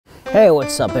Hey,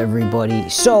 what's up everybody?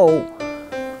 So,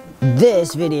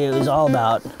 this video is all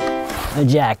about a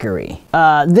Jackery.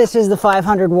 This is the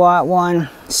 500 watt one.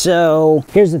 So,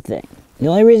 here's the thing. The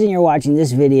only reason you're watching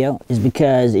this video is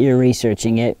because you're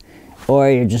researching it, or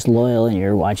you're just loyal and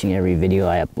you're watching every video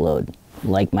I upload,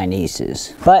 like my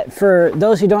nieces. But for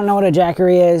those who don't know what a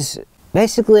Jackery is,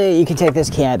 basically you can take this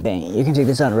camping, you can take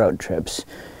this on road trips.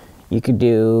 You could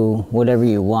do whatever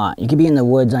you want. You could be in the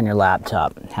woods on your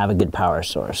laptop, have a good power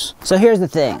source. So here's the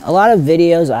thing. A lot of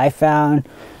videos I found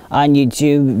on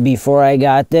YouTube before I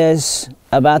got this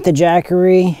about the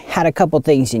Jackery had a couple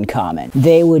things in common.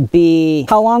 They would be,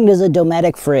 how long does a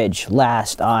Dometic fridge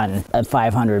last on a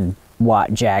 500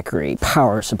 watt Jackery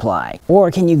power supply?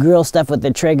 Or can you grill stuff with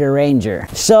the Traeger Ranger?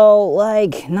 So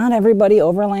like, not everybody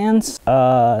overlands.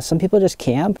 Some people just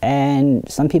camp, and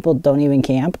some people don't even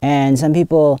camp, and some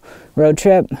people road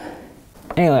trip.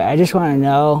 Anyway, I just want to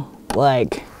know,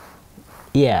 like,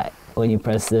 yeah, when you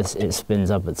press this, it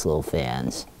spins up its little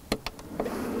fans.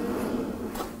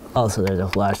 Also, there's a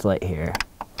flashlight here.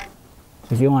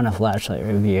 If you want a flashlight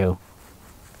review,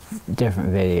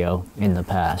 different video in the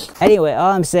past. Anyway,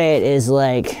 all I'm saying is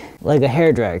like a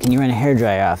hairdryer. Can you run a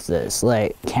hairdryer off this?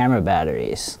 Like camera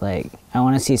batteries. Like, I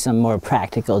want to see some more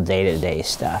practical day-to-day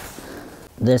stuff.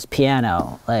 This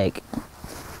piano, like,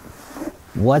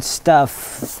 what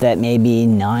stuff that maybe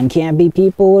non-campy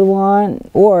people would want?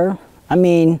 Or, I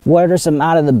mean, what are some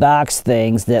out-of-the-box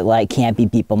things that like campy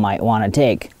people might want to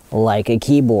take? Like a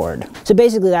keyboard. So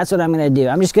basically that's what I'm gonna do.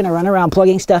 I'm just gonna run around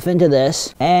plugging stuff into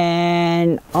this,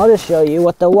 and I'll just show you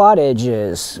what the wattage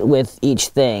is with each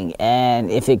thing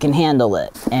and if it can handle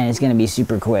it. And it's gonna be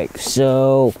super quick,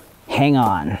 so hang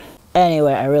on.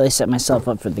 Anyway, I really set myself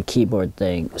up for the keyboard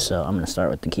thing, so I'm gonna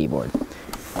start with the keyboard.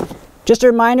 Just a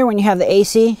reminder, when you have the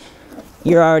AC,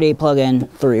 you're already plugging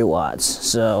 3 watts.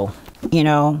 So, you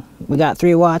know, we got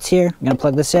 3 watts here. I'm gonna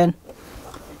plug this in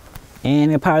and I'm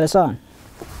gonna power this on.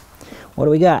 What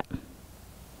do we got?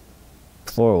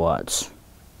 4 watts.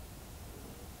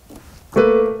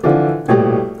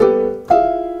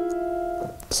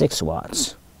 6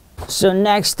 watts. So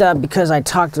next up, because I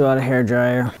talked about a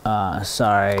hairdryer,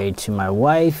 sorry to my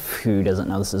wife who doesn't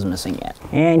know this is missing yet.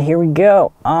 And here we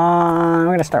go. We're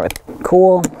gonna start with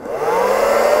cool.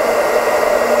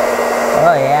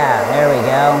 Oh yeah, there we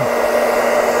go.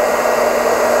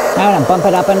 Now I'm gonna bump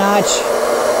it up a notch.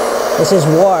 This is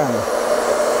warm.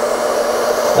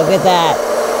 Look at that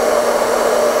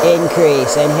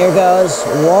increase, and here goes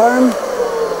warm.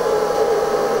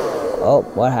 Oh,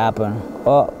 what happened?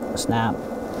 Oh, snap.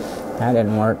 That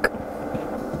didn't work.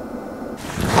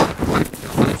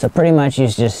 So pretty much you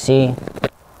just see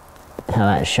how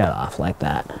that shut off like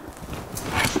that.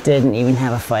 Didn't even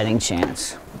have a fighting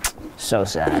chance. So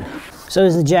sad. So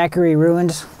is the Jackery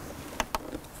ruined?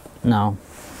 No,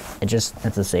 it's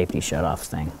a safety shut off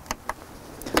thing.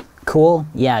 Cool?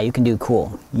 Yeah, you can do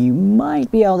cool. You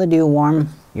might be able to do warm.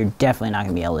 You're definitely not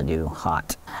gonna be able to do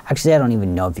hot. Actually, I don't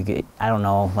even know if you could, I don't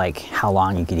know like how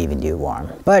long you could even do warm.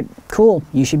 But cool,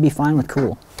 you should be fine with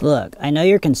cool. Look, I know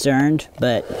you're concerned,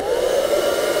 but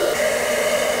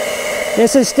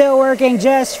this is still working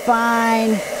just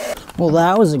fine. Well,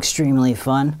 that was extremely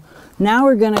fun. Now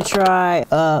we're gonna try,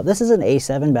 this is an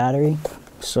A7 battery.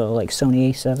 So like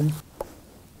Sony A7.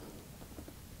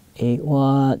 8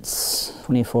 watts,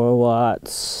 24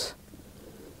 watts,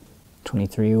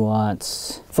 23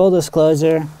 watts. Full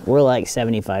disclosure, we're like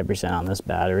 75% on this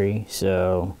battery,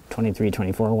 so 23,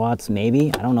 24 watts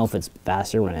maybe. I don't know if it's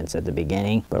faster when it's at the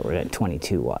beginning, but we're at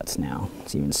 22 watts now.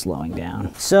 It's even slowing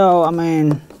down. So, I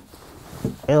mean,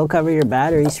 it'll cover your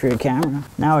batteries for your camera.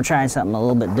 Now we're trying something a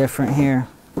little bit different here.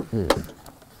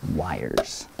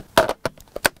 Wires.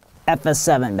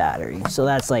 FS7 battery, so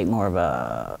that's like more of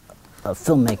a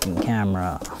filmmaking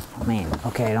camera. I mean,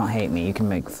 okay, don't hate me, you can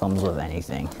make films with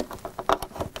anything.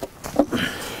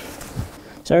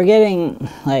 So we're getting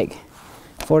like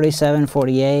 47,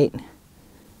 48.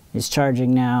 It's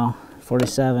charging now.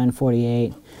 47,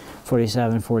 48,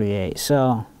 47, 48.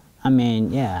 So, I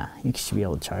mean, yeah, you should be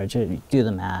able to charge it. Do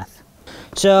the math.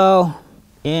 So,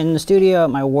 in the studio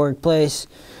at my workplace,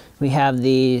 we have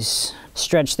these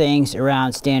stretch things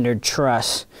around standard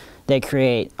truss. They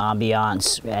create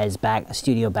ambiance as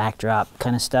studio backdrop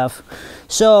kind of stuff.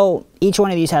 So each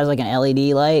one of these has like an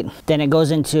LED light. Then it goes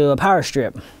into a power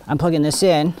strip. I'm plugging this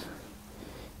in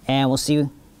and we'll see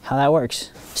how that works.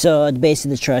 So at the base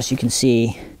of the truss you can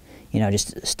see, you know,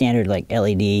 just standard like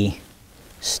LED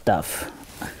stuff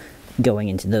going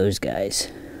into those guys.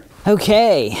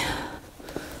 Okay.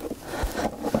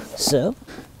 So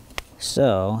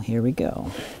here we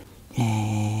go.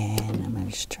 And I'm gonna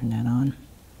just turn that on.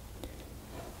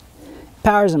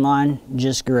 Powers them on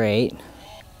just great.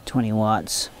 20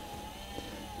 watts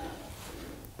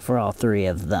for all three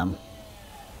of them.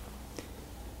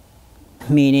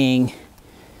 Meaning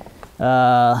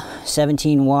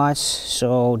 17 watts,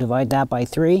 so divide that by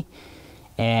 3,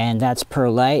 and that's per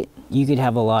light. You could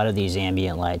have a lot of these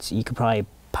ambient lights. You could probably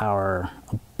power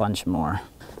a bunch more.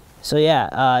 So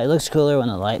yeah, it looks cooler when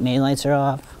the main lights are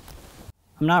off.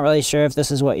 I'm not really sure if this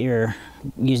is what you're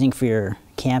using for your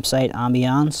campsite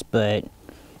ambiance, but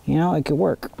you know, it could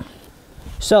work.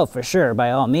 So for sure,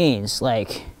 by all means,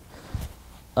 like,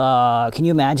 can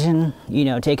you imagine, you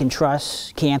know, taking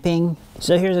truss camping?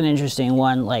 So here's an interesting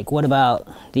one, like, what about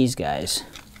these guys?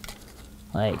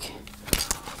 Like,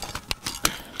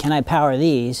 can I power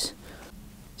these?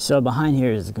 So behind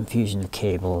here is the confusion of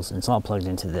cables, and it's all plugged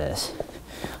into this.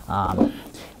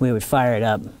 We would fire it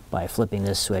up by flipping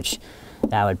this switch.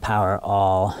 That would power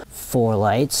all 4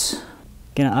 lights.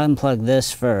 Gonna unplug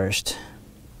this first.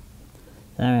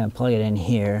 Then I'm gonna plug it in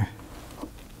here.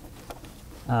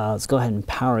 Let's go ahead and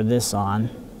power this on.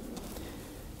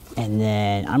 And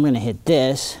then I'm gonna hit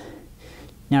this.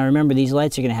 Now remember, these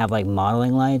lights are gonna have like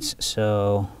modeling lights,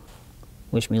 so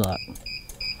wish me luck.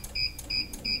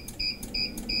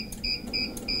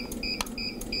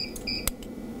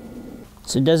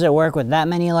 So does it work with that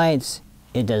many lights?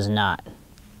 It does not.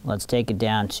 Let's take it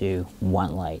down to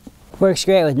 1 light. Works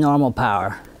great with normal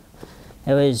power.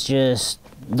 It was just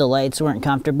the lights weren't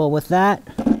comfortable with that.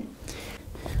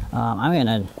 I'm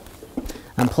gonna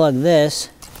unplug this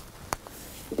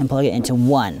and plug it into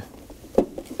 1.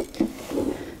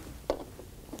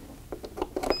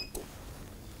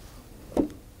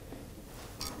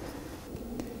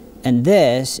 And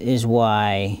this is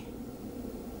why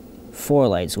 4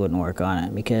 lights wouldn't work on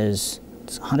it, because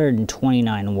it's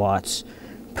 129 watts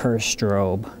per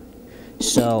strobe.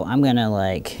 So I'm gonna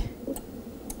like,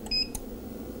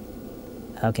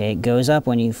 okay, it goes up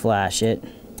when you flash it.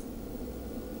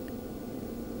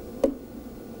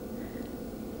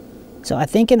 So I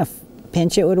think in a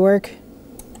pinch it would work.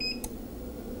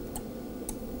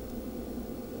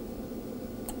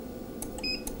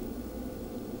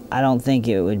 I don't think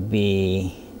it would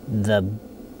be the,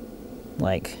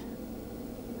 like,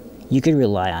 you could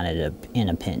rely on it in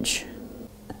a pinch.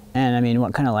 And I mean,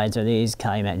 what kind of lights are these?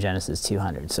 Calumet Genesis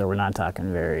 200, so we're not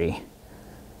talking very,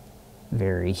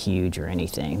 very huge or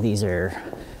anything. These are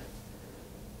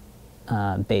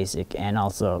basic, and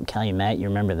also Calumet, you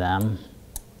remember them?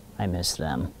 I miss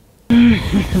them.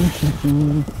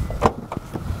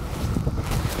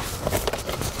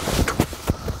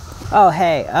 Oh,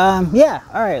 hey, yeah,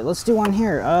 all right, let's do one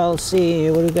here. Let's see,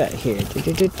 what do we got here?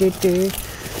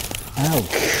 Oh,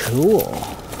 cool.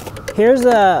 Here's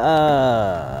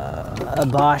a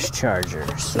Bosch charger.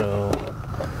 So,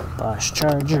 Bosch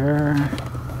charger.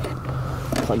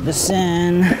 Plug this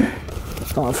in.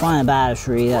 Gonna find a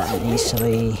battery that needs to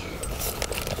be.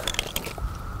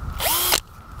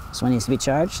 This one needs to be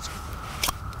charged.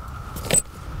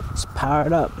 Let's power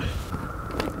it up.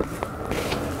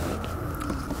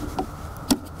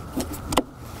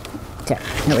 Okay,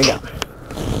 here we go.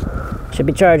 Should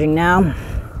be charging now.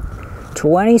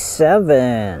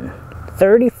 27,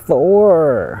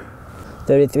 34,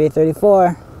 33,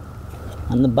 34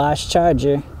 on the Bosch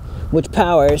charger, which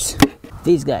powers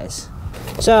these guys.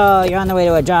 So you're on the way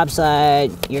to a job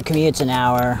site, your commute's an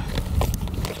hour.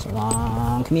 It's a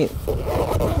long commute.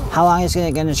 How long is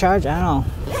it gonna charge? I don't know.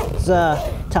 It's a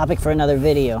topic for another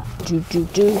video.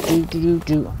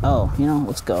 Oh, you know,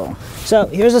 let's go. So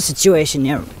here's a situation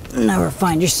you never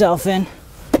find yourself in.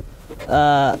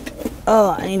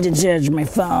 Oh, I need to charge my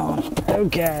phone.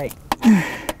 Okay.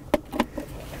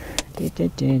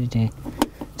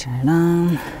 Turn it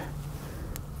on.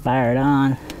 Fire it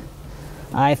on.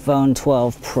 iPhone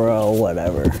 12 Pro,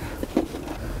 whatever.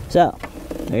 So,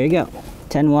 there you go.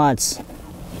 10 watts.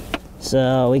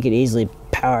 So, we could easily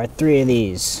power 3 of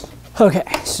these. Okay,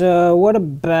 so what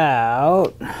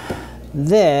about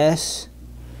this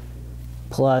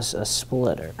plus a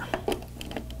splitter?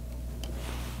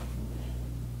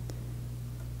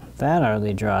 That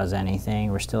hardly draws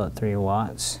anything. We're still at 3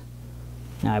 watts.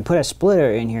 Now I put a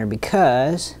splitter in here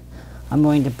because I'm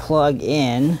going to plug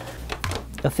in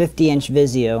a 50-inch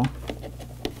Vizio.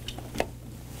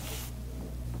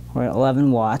 We're at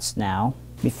 11 watts now.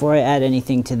 Before I add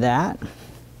anything to that,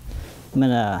 I'm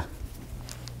gonna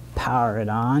power it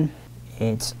on.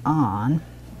 It's on.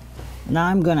 Now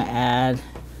I'm gonna add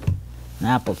an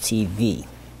Apple TV.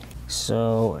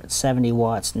 So we're at 70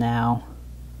 watts now.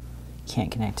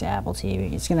 Can't connect to Apple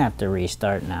TV. It's gonna have to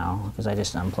restart now because I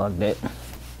just unplugged it.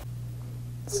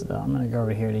 So I'm gonna go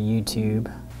over here to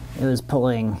YouTube. It was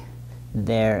pulling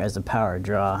there as a power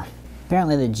draw.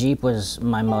 Apparently the Jeep was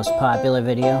my most popular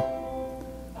video.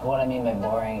 What I mean by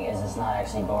boring is it's not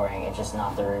actually boring, it's just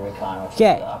not the Rubicon, which is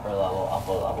the upper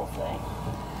level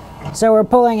thing. So we're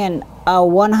pulling in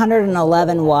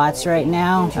 111 watts right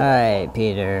now. Alright,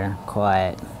 Peter,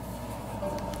 quiet.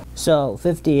 So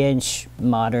 50-inch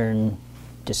modern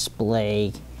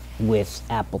display with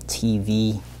Apple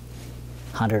TV,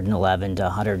 111 to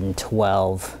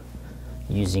 112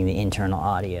 using the internal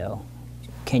audio.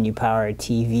 Can you power a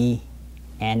TV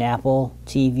and Apple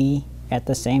TV at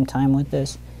the same time with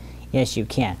this? Yes, you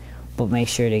can, but make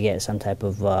sure to get some type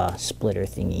of splitter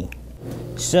thingy.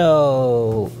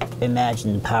 So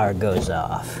imagine the power goes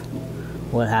off.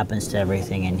 What happens to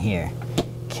everything in here?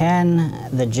 Can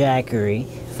the Jackery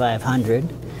 500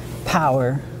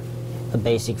 power a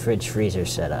basic fridge freezer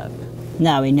setup?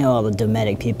 Now we know all the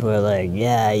domestic people are like,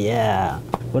 yeah.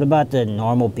 What about the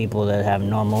normal people that have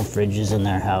normal fridges in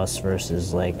their house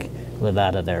versus like live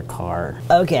out of their car?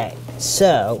 Okay,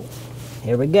 so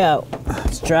here we go.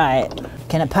 Let's try it.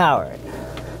 Can it power it?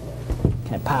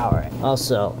 Can it power it?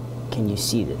 Also, can you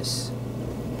see this?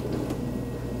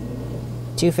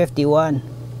 251,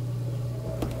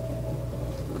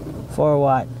 4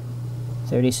 watt,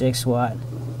 36 watt,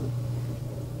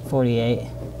 48.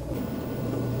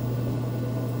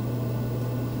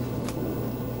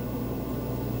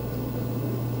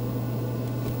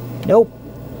 Nope,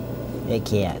 it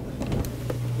can't.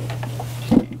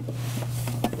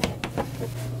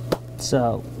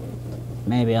 So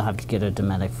maybe I'll have to get a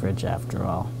Dometic fridge after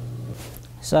all.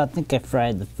 So I think I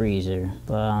fried the freezer,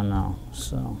 but I don't know,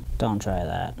 so don't try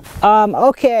that.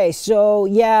 Okay, so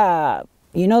yeah,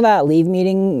 you know that Leave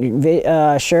Meeting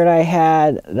shirt I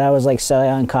had that was like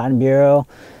selling on Cotton Bureau?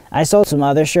 I sold some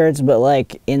other shirts, but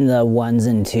like in the 1s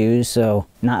and 2s, so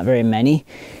not very many.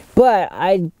 But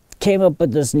I came up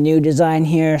with this new design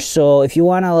here, so if you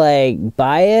want to like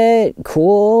buy it,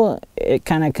 cool, it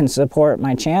kind of can support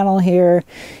my channel here.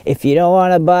 If you don't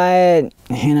want to buy it,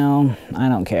 you know, I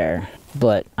don't care,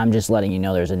 but I'm just letting you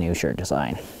know there's a new shirt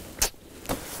design.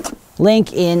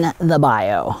 Link in the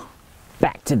bio.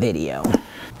 Back to video.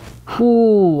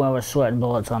 Ooh, I was sweating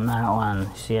bullets on that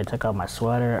one. See, I took off my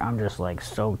sweater. I'm just like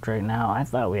soaked right now. I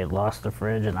thought we had lost the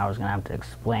fridge and I was gonna have to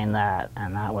explain that,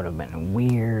 and that would have been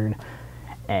weird.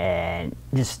 And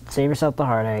just save yourself the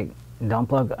heartache. Don't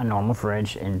plug a normal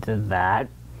fridge into that.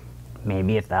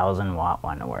 Maybe a 1,000 watt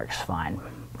one works fine.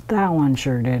 But that one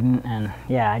sure didn't. And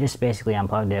yeah, I just basically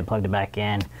unplugged it, plugged it back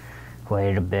in,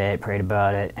 waited a bit, prayed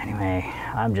about it. Anyway,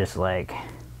 I'm just like.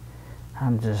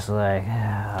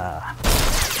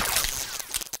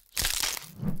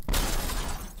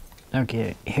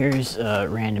 Okay, here's a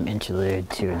random interlude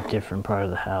to a different part of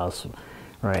the house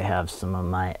where I have some of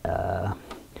my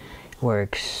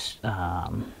Works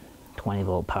 20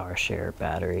 volt power share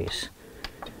batteries.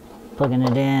 Plugging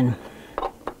it in.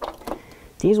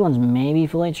 These ones may be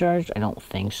fully charged. I don't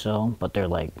think so, but they're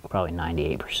like probably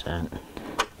 98%.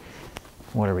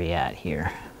 What are we at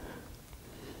here?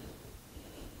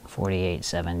 48,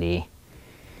 70,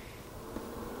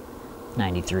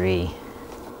 93,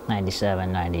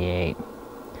 97, 98.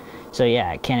 So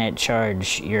yeah, can it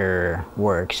charge your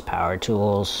Works power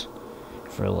tools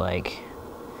for like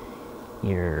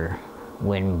your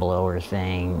wind blower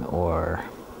thing or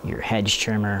your hedge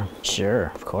trimmer?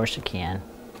 Sure, of course it can.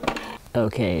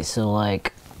 Okay, so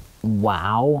like,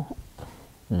 wow,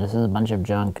 this is a bunch of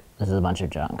junk, this is a bunch of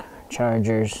junk.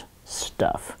 Chargers,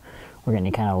 stuff. We're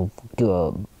gonna kind of do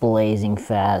a blazing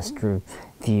fast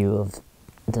review of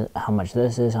how much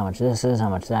this is, how much this is, how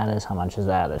much that is, how much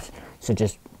that is. So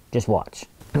just watch.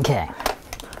 Okay.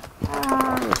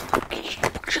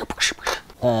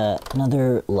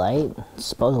 Another light,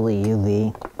 supposedly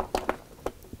UV.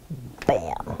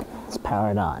 Bam, it's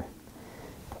powered on.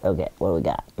 Okay, what do we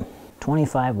got?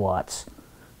 25 watts.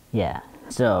 Yeah,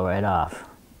 so right off,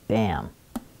 bam,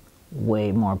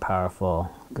 way more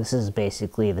powerful. This is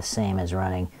basically the same as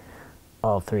running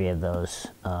all 3 of those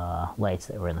lights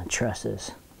that were in the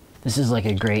trusses. This is like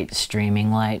a great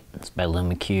streaming light. It's by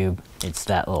LumaCube. It's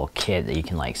that little kit that you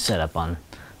can like set up on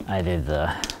either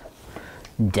the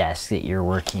desk that you're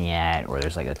working at, or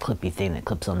there's like a clippy thing that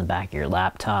clips on the back of your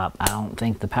laptop. I don't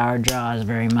think the power draws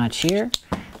very much here,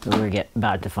 but we're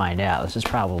about to find out. This is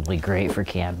probably great for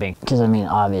camping, because I mean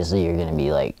obviously you're gonna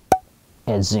be like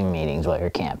at Zoom meetings while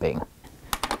you're camping.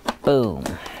 Boom.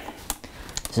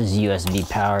 This is USB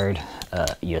powered,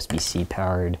 USB-C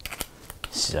powered.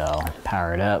 So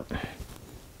power it up.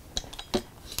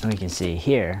 And we can see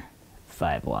here,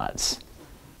 5 watts.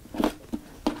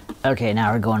 Okay,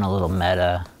 now we're going a little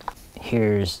meta.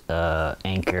 Here's a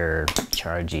Anchor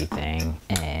chargy thing,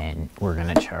 and we're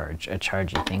gonna charge a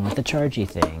chargy thing with a chargy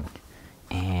thing.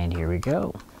 And here we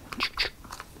go.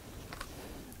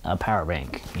 A power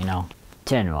bank, you know,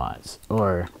 10 watts.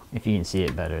 Or if you can see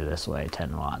it better this way,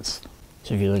 10 watts.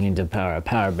 So if you're looking to power a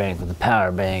power bank with a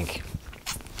power bank,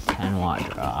 10 watt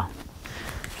draw.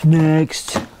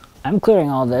 Next. I'm clearing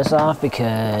all this off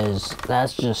because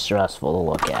that's just stressful to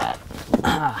look at.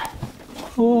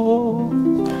 Oh.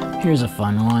 Here's a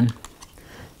fun one.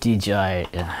 DJI,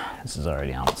 this is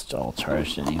already almost all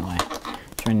charged anyway.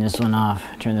 Turn this one off,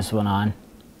 turn this one on.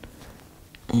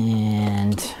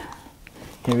 And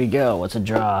here we go, what's a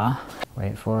draw?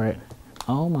 Wait for it.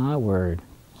 Oh my word.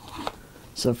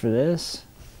 So for this,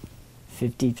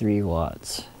 53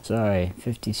 watts. Sorry,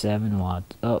 57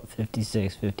 watts. Oh,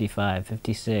 56, 55,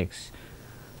 56.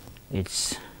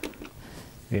 It's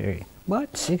very,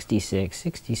 what? 66,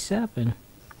 67.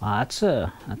 Wow,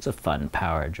 that's a fun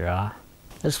power draw.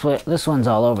 This one's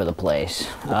all over the place.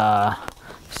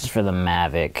 This is for the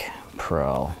Mavic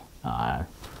Pro.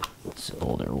 It's an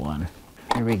older one.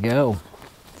 Here we go.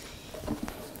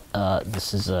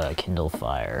 This is a Kindle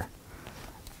Fire.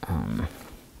 A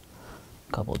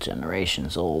couple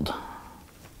generations old.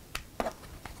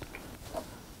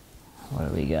 What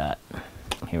do we got?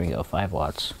 Here we go, 5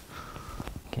 watts.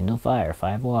 Kindle Fire,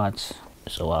 5 watts.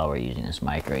 So while we're using this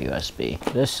micro USB,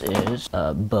 this is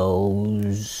a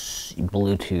Bose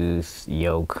Bluetooth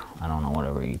yoke. I don't know,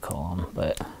 whatever you call them,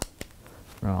 but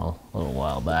from a little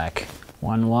while back.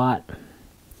 1 watt.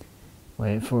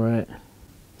 Wait for it.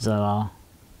 Is that all?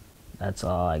 That's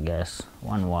all, I guess.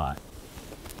 1 watt.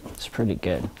 It's pretty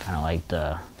good. Kind of like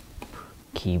the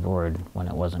keyboard when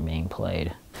it wasn't being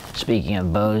played. Speaking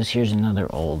of Bose, here's another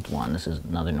old one. This is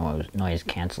another noise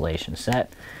cancellation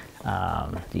set.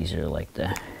 These are like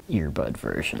the earbud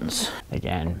versions.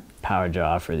 Again, power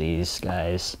draw for these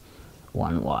guys,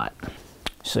 1 watt.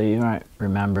 So you might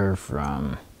remember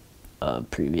from a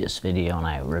previous video when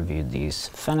I reviewed these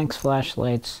Fenix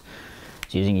flashlights.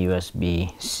 It's using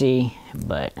USB-C,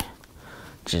 but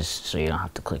just so you don't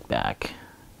have to click back.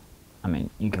 I mean,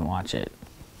 you can watch it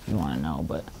if you want to know,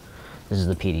 but this is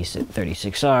the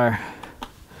PD36R,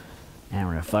 and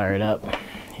we're gonna fire it up.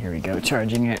 Here we go,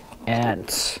 charging it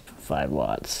at 5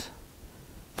 watts.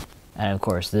 And of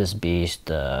course this beast,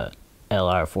 the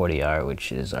LR40R, which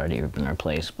has already been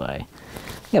replaced by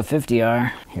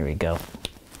 50R. Here we go,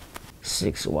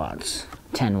 6 watts,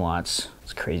 10 watts.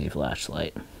 It's a crazy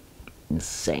flashlight,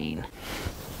 insane.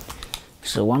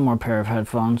 So one more pair of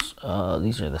headphones.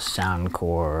 These are the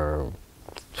Soundcore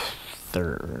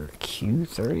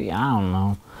Q30, I don't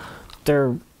know.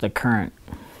 They're the current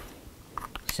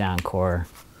Soundcore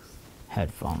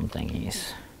headphone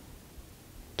thingies.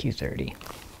 Q30.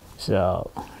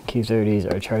 So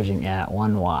Q30s are charging at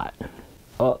 1 watt.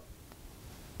 Oh,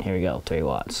 here we go, 3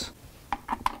 watts.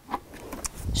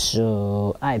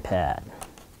 So iPad.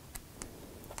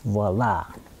 Voila.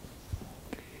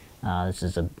 This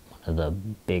is one of the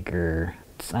bigger,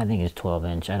 I think it's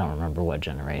 12-inch. I don't remember what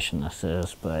generation this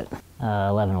is, but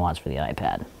 11 watts for the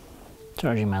iPad.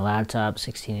 Charging my laptop,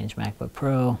 16-inch MacBook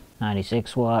Pro,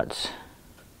 96 watts,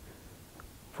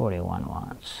 41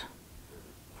 watts,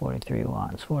 43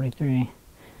 watts, 43.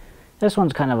 This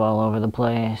one's kind of all over the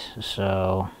place,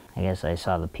 so I guess I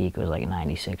saw the peak was like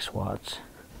 96 watts.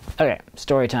 Okay,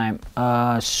 story time.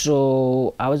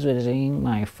 So I was visiting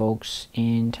my folks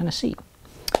in Tennessee,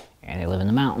 and they live in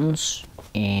the mountains,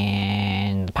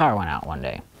 and the power went out one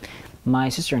day. My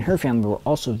sister and her family were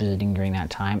also visiting during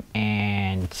that time,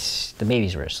 and the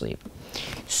babies were asleep.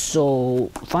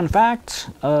 So, fun fact,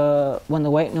 when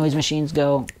the white noise machines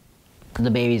go,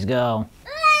 the babies go,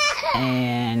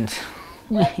 and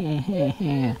so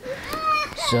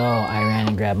I ran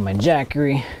and grabbed my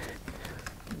Jackery,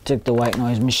 took the white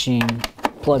noise machine,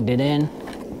 plugged it in,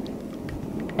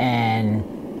 and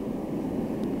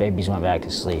babies went back to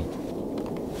sleep.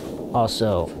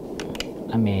 Also,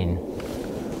 I mean,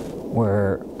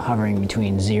 we're hovering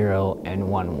between 0 and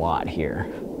 1 watt here.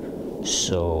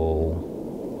 So,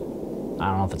 I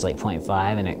don't know if it's like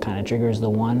 0.5 and it kind of triggers the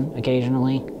 1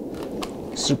 occasionally.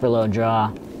 Super low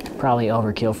draw, probably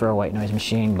overkill for a white noise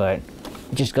machine, but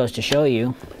it just goes to show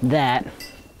you that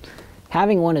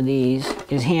having one of these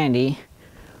is handy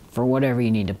for whatever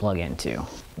you need to plug into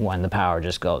when the power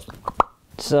just goes.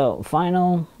 So,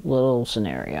 final little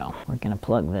scenario. We're gonna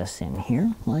plug this in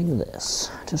here like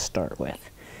this to start with.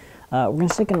 We're gonna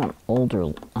stick in an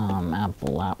older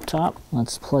Apple laptop.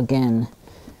 Let's plug in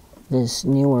this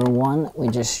newer one that we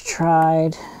just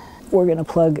tried. We're gonna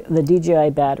plug the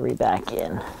DJI battery back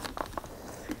in.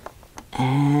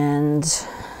 And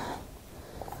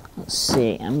let's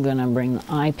see, I'm gonna bring the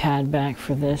iPad back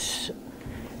for this.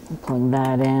 Plug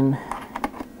that in.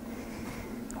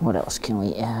 What else can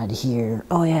we add here?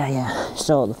 Oh yeah.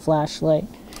 So the flashlight.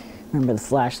 Remember the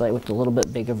flashlight with the little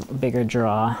bit bigger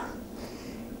draw.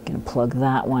 Gonna plug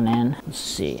that one in. Let's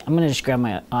see. I'm gonna just grab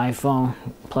my iPhone,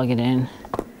 plug it in,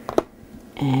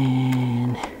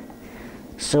 and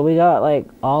so we got like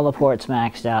all the ports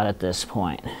maxed out at this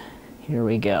point. Here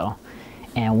we go,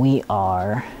 and we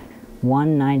are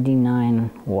 199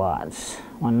 watts,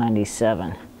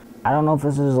 197. I don't know if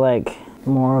this is like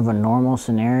more of a normal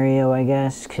scenario, I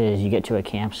guess, because you get to a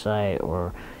campsite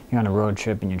or you're on a road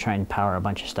trip and you're trying to power a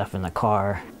bunch of stuff in the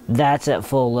car. That's at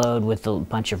full load with a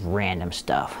bunch of random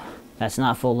stuff. That's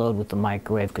not full load with the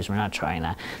microwave, because we're not trying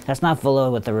that. That's not full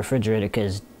load with the refrigerator,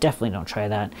 because definitely don't try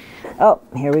that. Oh,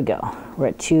 here we go. We're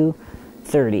at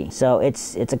 230. So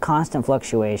it's a constant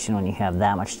fluctuation when you have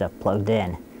that much stuff plugged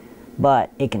in,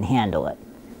 but it can handle it.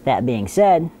 That being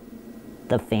said,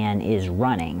 the fan is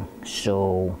running,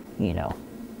 so, you know,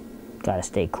 gotta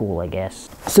stay cool, I guess.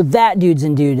 So that, dudes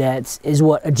and dudettes, is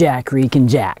what a Jackery can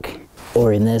jack.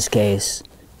 Or in this case,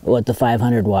 what the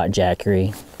 500 watt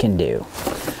Jackery can do.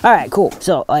 All right, cool.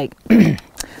 So, like,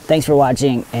 thanks for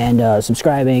watching and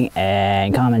subscribing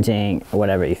and commenting or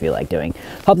whatever you feel like doing.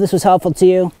 Hope this was helpful to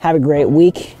you. Have a great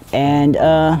week and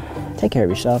take care of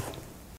yourself.